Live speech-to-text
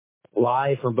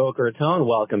Live from Boca Raton,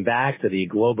 welcome back to the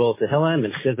Global Tehillim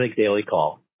and Genack Daily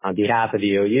Call. On behalf of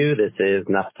the OU, this is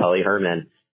Naftali Herman.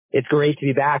 It's great to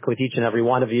be back with each and every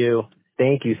one of you.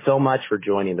 Thank you so much for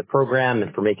joining the program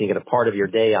and for making it a part of your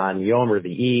day on Yom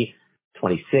Revi'i,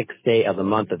 26th day of the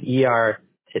month of Iyar.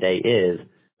 Today is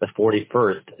the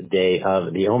 41st day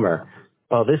of the Omer.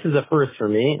 Well, this is a first for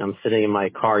me. I'm sitting in my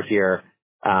car here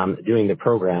doing the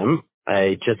program.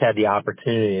 I just had the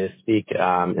opportunity to speak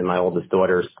in my oldest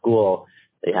daughter's school.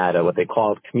 They had what they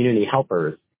called community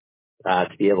helpers to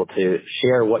be able to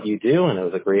share what you do, and it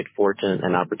was a great fortune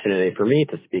and opportunity for me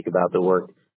to speak about the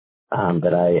work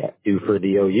that I do for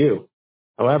the OU.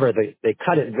 However, they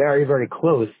cut it very, very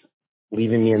close,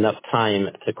 leaving me enough time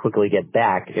to quickly get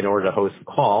back in order to host a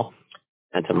call.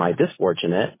 And to my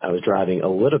disfortunate, I was driving a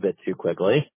little bit too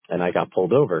quickly, and I got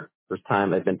pulled over. First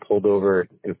time I've been pulled over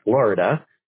in Florida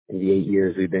in the 8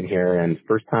 years we've been here, and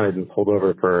first time I've been pulled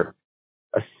over for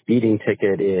a speeding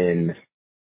ticket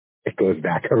it goes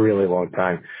back a really long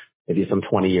time, maybe some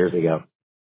 20 years ago.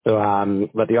 So,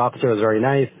 but the officer was very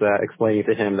nice, explaining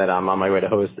to him that I'm on my way to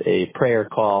host a prayer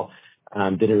call.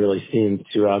 Didn't really seem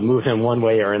to move him one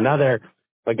way or another.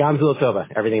 But Gamzul Tova,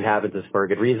 everything happens is for a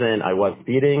good reason. I was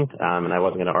speeding, and I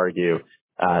wasn't going to argue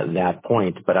that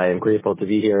point. But I am grateful to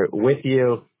be here with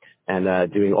you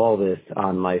and doing all this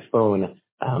on my phone,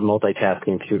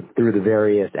 multitasking through the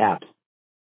various apps.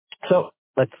 So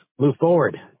let's move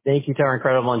forward. Thank you to our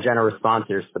incredible and generous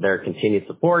sponsors for their continued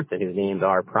support, and whose names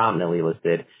are prominently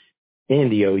listed in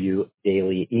the OU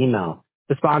Daily email.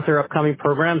 To sponsor upcoming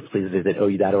programs, please visit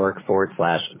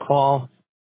ou.org/call.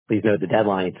 Please note the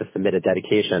deadline to submit a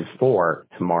dedication for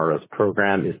tomorrow's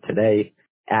program is today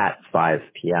at 5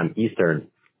 p.m. Eastern.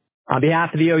 On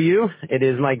behalf of the OU, it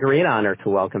is my great honor to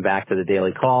welcome back to the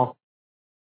Daily Call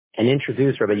and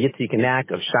introduce Rabbi Yitzi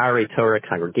Genack of Sharei Torah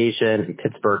Congregation in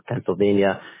Pittsburgh,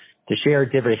 Pennsylvania, to share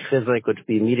Divrei Chizuk, which will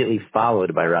be immediately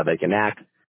followed by Rabbi Genack,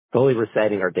 fully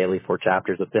reciting our daily 4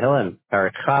 chapters of Tehillim,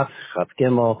 Parak Chaf, Chaf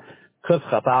Gimel, Kuf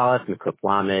Chaf Aleph, and Kuf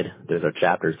Lamed. Those are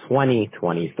chapters 20,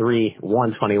 23,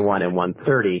 121, and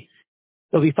 130.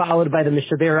 They'll be followed by the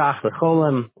Mishaberach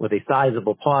L'Cholim with a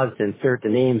sizable pause to insert the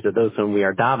names of those whom we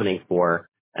are davening for,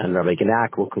 and Rabbi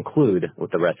Genack will conclude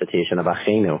with the recitation of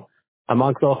Achenu.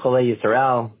 Amongst all Chalei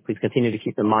Yisrael, please continue to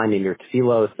keep in mind in your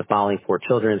tefillos the following 4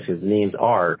 children whose names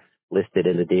are listed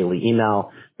in the daily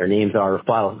email. Their names are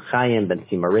Rafal Chaim ben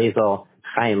Sima Rezel,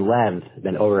 Chaim Lev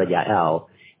ben Ora Yael,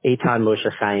 Eitan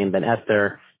Moshe Chaim ben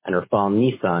Esther, and Rafal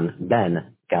Nisan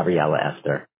ben Gabriela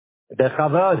Esther.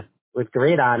 Bechavod, with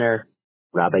great honor,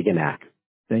 Rabbi Genack.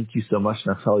 Thank you so much,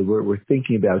 Naftali. We're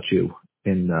thinking about you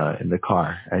in the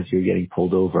car as you're getting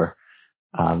pulled over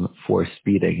for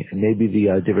speeding, and maybe the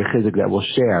Divrei Chizuk that we'll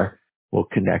share will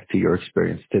connect to your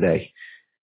experience today.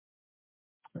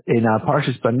 In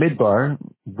Parshas Bamidbar,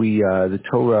 the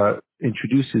Torah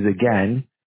introduces again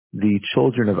the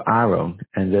children of Aaron,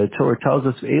 and the Torah tells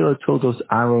us, "Ela toldos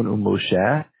Aaron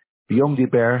u'Moshe, b'yom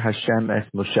diber Hashem es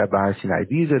Moshe b'Har Sinai."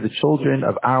 These are the children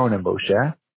of Aaron and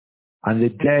Moshe on the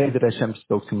day that Hashem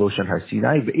spoke to Moshe on Har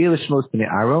Sinai. V'ela shmos b'nei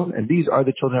Aaron, and these are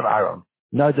the children of Aaron: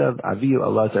 Nadav, Avihu,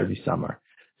 Elazar, V'Samar.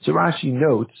 So Rashi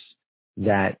notes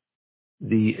that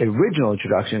the original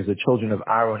introduction is the children of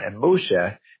Aaron and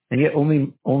Moshe, and yet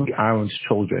only Aaron's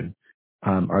children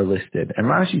are listed. And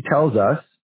Rashi tells us,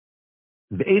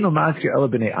 "Ve'eno mazkir ela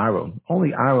b'nei Aaron."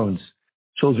 Only Aaron's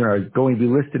children are going to be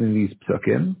listed in these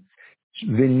psukim.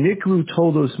 V'nikru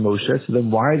toldos Moshe. So then,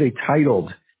 why are they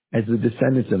titled as the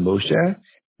descendants of Moshe?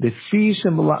 The fi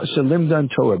shalimdan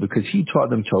Torah, because he taught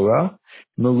them Torah.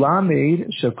 Melamed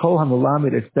shekol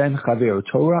hamelamed es ben chaver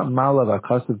Torah malav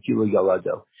akasav kilo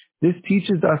yalado. This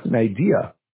teaches us an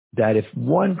idea that if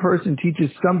one person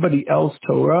teaches somebody else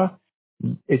Torah,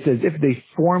 it's as if they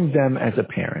formed them as a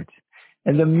parent.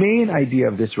 And the main idea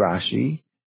of this Rashi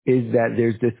is that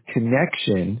there's this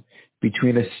connection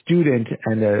between a student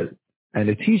and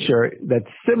a teacher that's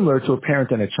similar to a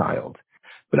parent and a child.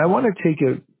 But I want to take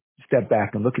a step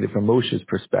back and look at it from Moshe's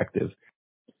perspective.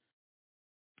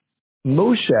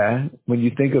 Moshe, when you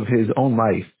think of his own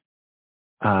life,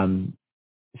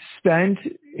 spent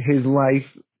his life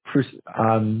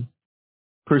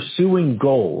pursuing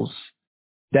goals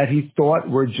that he thought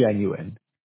were genuine.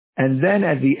 And then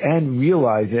at the end,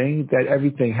 realizing that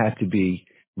everything had to be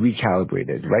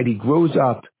recalibrated, right? He grows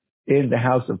up in the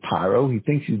house of Paro. He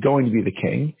thinks he's going to be the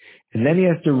king. And then he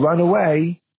has to run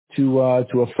away to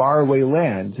a faraway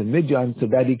land, to Midian, so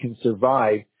that he can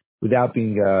survive without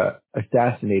being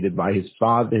assassinated by his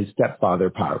stepfather,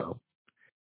 Paro.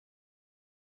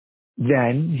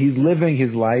 Then he's living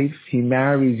his life. He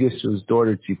marries Yisro's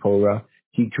daughter, Tzipporah.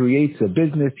 He creates a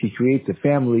business. He creates a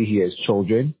family. He has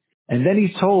children. And then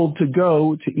he's told to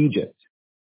go to Egypt.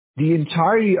 The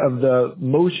entirety of the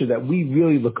Moshe that we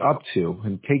really look up to,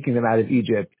 and taking them out of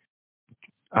Egypt,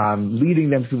 leading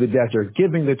them through the desert,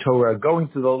 giving the Torah, going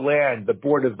to the land, the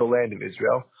border of the land of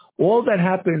Israel, all that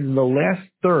happened in the last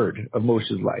third of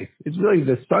Moshe's life. It's really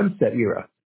the sunset era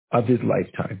of his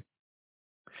lifetime.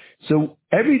 So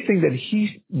everything that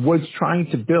he was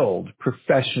trying to build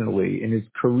professionally in his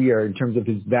career, in terms of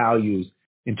his values,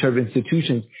 in terms of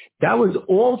institutions, that was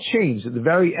all changed at the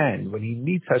very end when he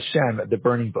meets Hashem at the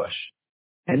burning bush.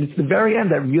 And it's the very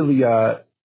end that really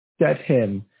set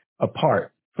him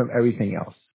apart from everything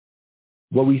else.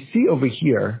 What we see over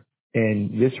here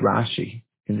in this Rashi,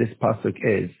 in this pasuk,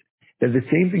 is that the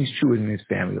same thing's true in his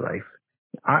family life.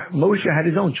 Moshe had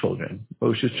his own children.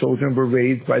 Moshe's children were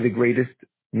raised by the greatest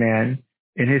man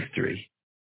in history.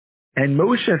 And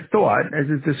Moshe thought, as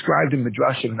is described in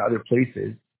Midrashim and other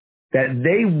places, that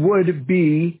they would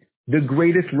be the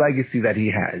greatest legacy that he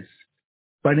has.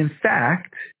 But in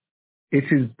fact, it's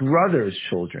his brother's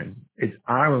children, it's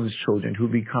Aaron's children who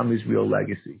become his real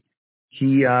legacy.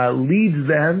 He leads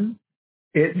them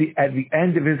at the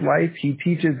end of his life. He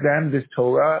teaches them this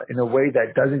Torah in a way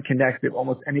that doesn't connect with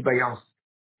almost anybody else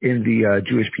in the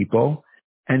Jewish people.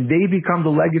 And they become the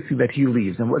legacy that he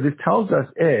leaves. And what this tells us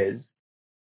is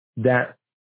that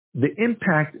the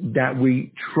impact that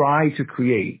we try to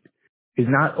create is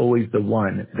not always the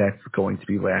one that's going to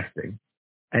be lasting.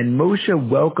 And Moshe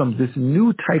welcomes this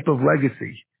new type of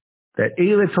legacy that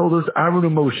Eila told us, Aaron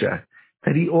and Moshe,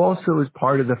 that he also is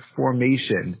part of the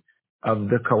formation of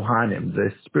the Kohanim,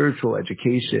 the spiritual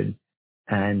education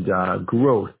and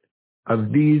growth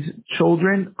of these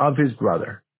children of his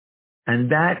brother.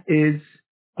 And that is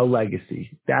a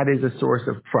legacy. That is a source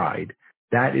of pride.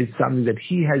 That is something that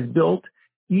he has built,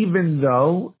 even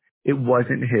though it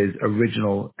wasn't his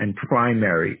original and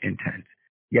primary intent.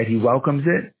 Yet he welcomes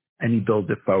it and he builds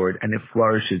it forward, and it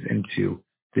flourishes into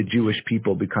the Jewish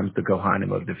people, becomes the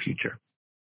Kohanim of the future.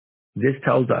 This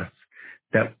tells us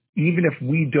that even if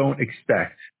we don't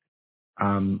expect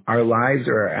our lives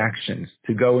or our actions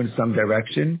to go in some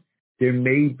direction, there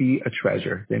may be a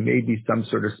treasure, there may be some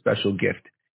sort of special gift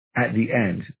at the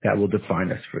end that will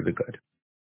define us for the good.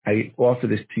 I offer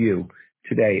this to you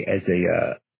today as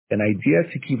an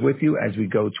idea to keep with you as we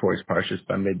go towards Parshas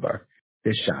Bamidbar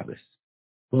this Shabbos.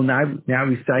 We'll now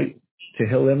recite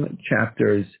Tehillim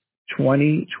chapters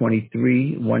 20,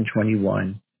 23,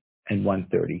 121, and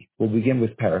 130. We'll begin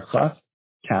with Parakhaf,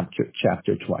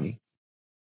 chapter 20.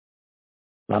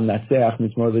 Lam Natseach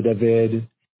Mizmor LeDavid,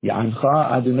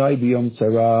 Ya'ancha Adonai B'yom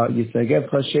Tzara,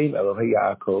 Yisragev Hashem Elohei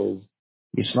Yaakov,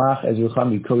 Yishlach Ezrucha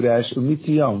Mikodesh,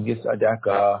 Umitzion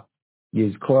Yisadaka,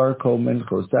 Yizkor Kol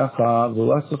Menchosecha,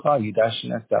 V'lasecha Yidash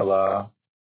Nesela,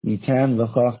 Yitan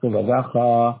L'cha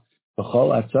Chevavacha, V'chol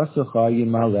Atzasecha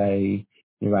Yimalei,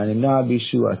 Yiranimna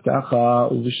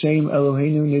B'shuatecha, U'v'shem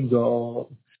Eloheinu Nidgol,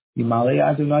 Yimalei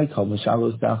Adonai Kol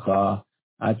Mishalosecha,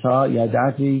 Ata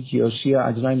Yadati Ki Yoshia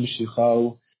Adonai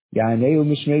Mishicho, Ya'aneu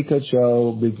Mishmei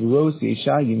Kadsho, B'gvuros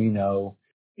Yisha Yimino,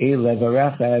 Elev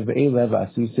Arechev, Elev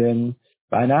Asusim,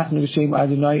 V'anachnu B'shem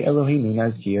Adonai Eloheinu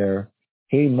Nazkir,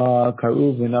 Hema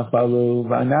Karu V'nachalu,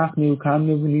 V'anachnu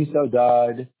Kamnu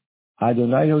V'nisodad,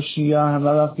 Adonai Hoshia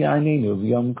Hamalach Ya'anenu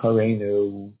V'yom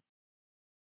Karenu.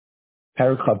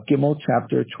 Paragraph Gimel,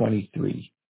 chapter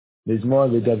 23. Mizmor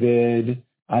LeDavid,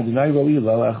 Adonai Roi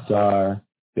Lo Achzar,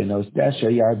 Benos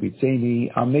Desha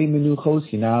Yarbitzeni, Amei Menuchos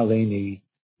Hina Aleini,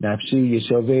 Nafshi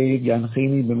Yeshoved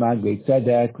Yanchini B'magvei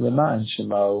Tzedek, L'ma'an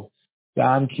Shemo,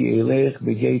 Gam Ki Elech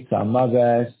B'geit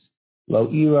Tzamaves, Lo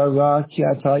Ira Ra Ki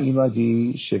Ata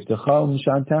Imadi, Shiftecha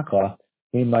U'Mshantecha,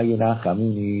 Hema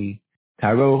Yinachamuni,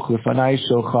 Taroch L'fanai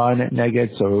Shochan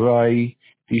Neged Soroi,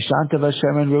 Vishantav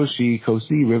Hashem and Roshi,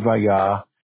 Kosi Rivaya,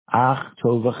 Ach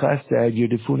Tov V'Chesed,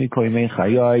 Yudifuni Koimei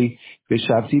Chayoi,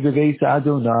 V'Shavti B'Veis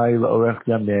Adonai L'Orech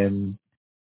Damim.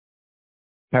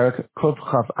 Parak Kuf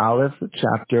Chaf Aleph,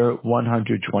 chapter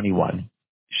 121.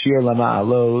 Shir Lama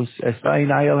Alos, Esvayin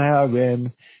El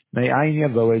Ha'arim, Me'ayin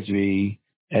Yavo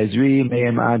Ezri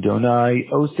Me'em Adonai,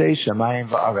 Osei Shamayim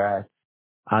V'Aretz,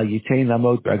 Al Yitain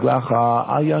Lamot Beglacha,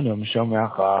 Al Yonum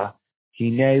Shomrecha,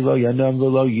 Hinei Lo Yanum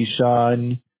V'Lo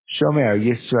Yishan, Shomer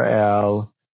Yisrael,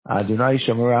 Adonai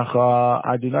Shomerecha,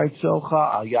 Adonai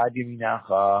Tzolcha, Al Yad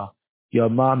Yaminacha,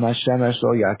 Yomam Hashemesh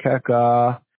Lo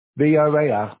Yakeka,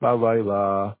 V'Yareach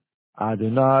B'Layla,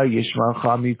 Adonai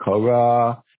Yishmarcha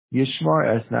Mikora,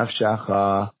 Yishmar Es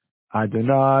Nafshecha,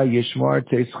 Adonai Yishmar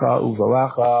Teischa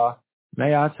Uvalacha,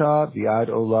 Me'ata V'Yad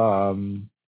Olam.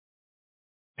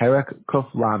 Perek Kuf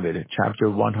Lamed, chapter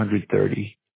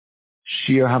 130.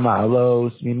 Shir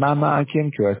Hama'alos, Mimama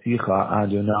Akim Kiraticha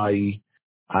Adonai,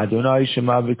 Adonai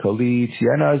Shema v'koli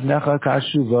tiena aznecha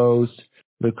kashuvos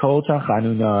v'kol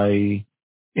tachanunai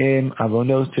im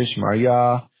avonos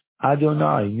tishmarya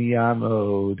Adonai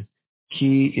miyamod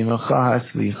ki imacha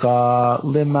haslicha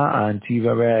lima'an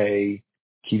tivarei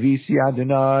kivisi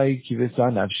Adonai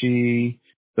kivisa nafshi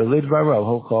v'lidvaro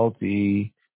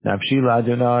hocholti nafshi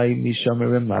l'Adonai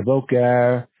mishomerim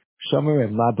laboker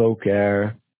shomerim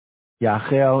laboker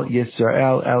Yachel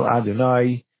Yisrael El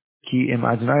Adonai, Ki Im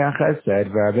Adonai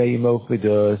Chesed V'Arvei Imo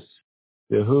Chvidus,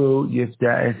 V'Hu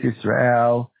Yifda Es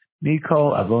Yisrael,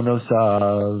 Mikol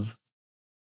Avonosav,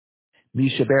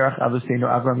 Mishaberach Avosenu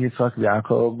Avram Yitzchak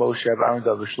V'Yaakov, Moshe V'Aaron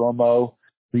Dov Shlomo,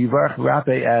 V'Yivarach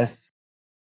Rabbi Es,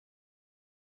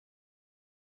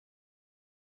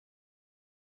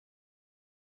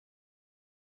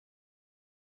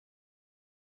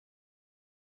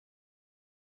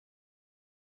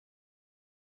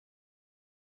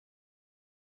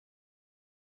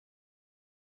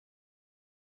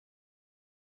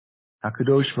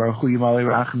 HaKadosh Baruch Hu Yimalei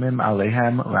Rachamim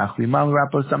Aleihem, Rachlimal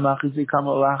Rapos Amlachizi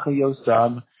Kamal Lacha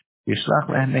Yosam, Yishlach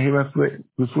Lehem Nehira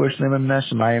Refuah Shlemim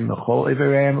Neshamayim, L'chol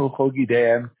Ivereim L'chol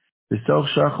Gideim, V'soch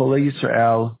Shar Cholei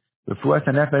Yisrael, Refuah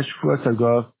HaNefesh, Refuah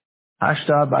HaGov,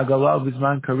 Hashta B'Agala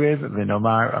V'Zman Karev,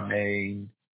 V'Nomar Amen.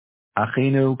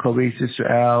 Achinu Kol Beis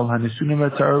Yisrael, Hanesunim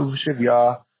V'Tzaru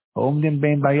V'Shivya, Ha'omdim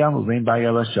Bein Bayam U'Bein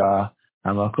Bayalasha,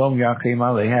 Hamakom Yachim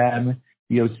Aleihem,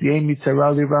 Yotziei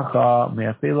Mitzara Livracha,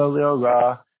 Me'afela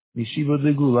Le'ora, Mishiva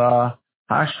Legula,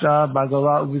 Hashta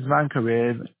Bagala Uvizman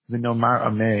Karev, V'Nomar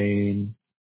Amen.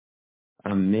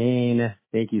 Amen.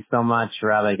 Thank you so much,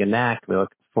 Rabbi Genack. We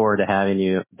look forward to having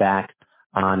you back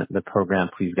on the program,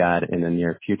 please God, in the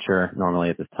near future. Normally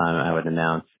at this time I would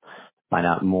find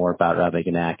out more about Rabbi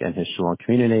Genack and his shul and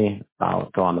community. I'll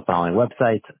go on the following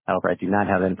website. However, I do not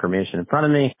have information in front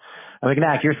of me. Rabbi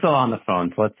Genack, you're still on the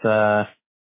phone, so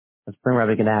let's bring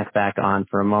Rabbi Genack back on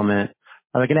for a moment.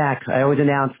 Rabbi Genack, I always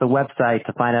announce the website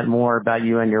to find out more about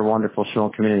you and your wonderful shul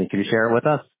and community. Could you share it with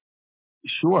us?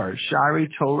 Sure,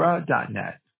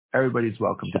 sharitorah.net. Everybody's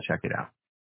welcome to check it out.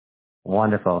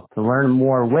 Wonderful. To learn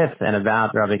more with and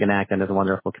about Rabbi Genack and his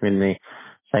wonderful community,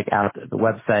 check out the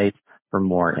website for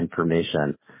more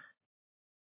information.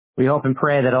 We hope and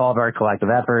pray that all of our collective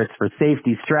efforts for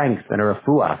safety, strength, and a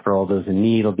refuah for all those in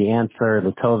need will be answered,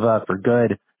 l'tova, for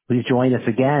good. Please join us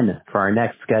again for our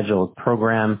next scheduled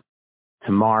program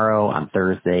tomorrow on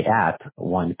Thursday at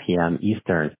 1 p.m.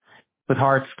 Eastern. With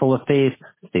hearts full of faith,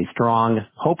 stay strong,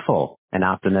 hopeful, and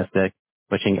optimistic.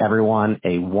 Wishing everyone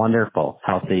a wonderful,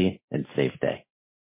 healthy, and safe day.